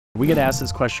We get asked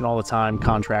this question all the time,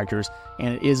 contractors,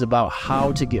 and it is about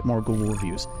how to get more Google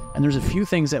reviews. And there's a few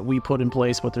things that we put in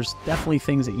place, but there's definitely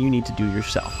things that you need to do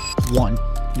yourself. One,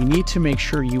 you need to make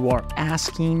sure you are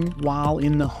asking while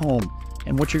in the home.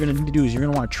 And what you're going to need to do is you're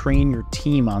going to want to train your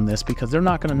team on this because they're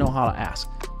not going to know how to ask.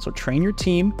 So train your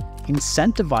team,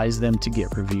 incentivize them to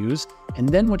get reviews. And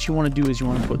then what you want to do is you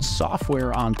want to put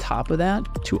software on top of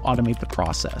that to automate the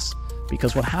process.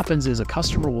 Because what happens is a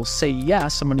customer will say,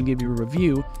 yes, I'm going to give you a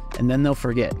review, and then they'll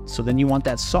forget. So then you want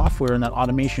that software and that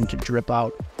automation to drip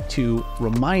out to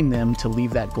remind them to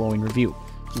leave that glowing review.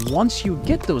 Once you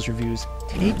get those reviews,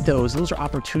 take those are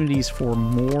opportunities for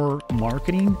more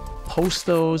marketing. Post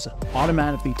those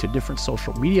automatically to different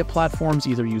social media platforms,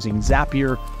 either using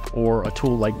Zapier or a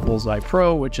tool like Bullseye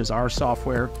Pro, which is our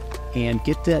software, and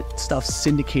get that stuff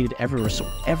syndicated everywhere so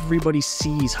everybody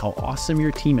sees how awesome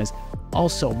your team is.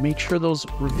 Also, make sure those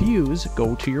reviews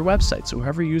go to your website. So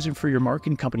whoever you're using for your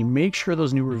marketing company, make sure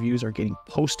those new reviews are getting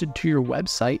posted to your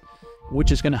website,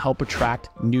 which is going to help attract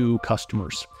new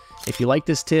customers. If you like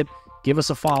this tip, give us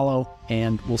a follow,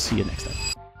 and we'll see you next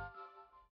time.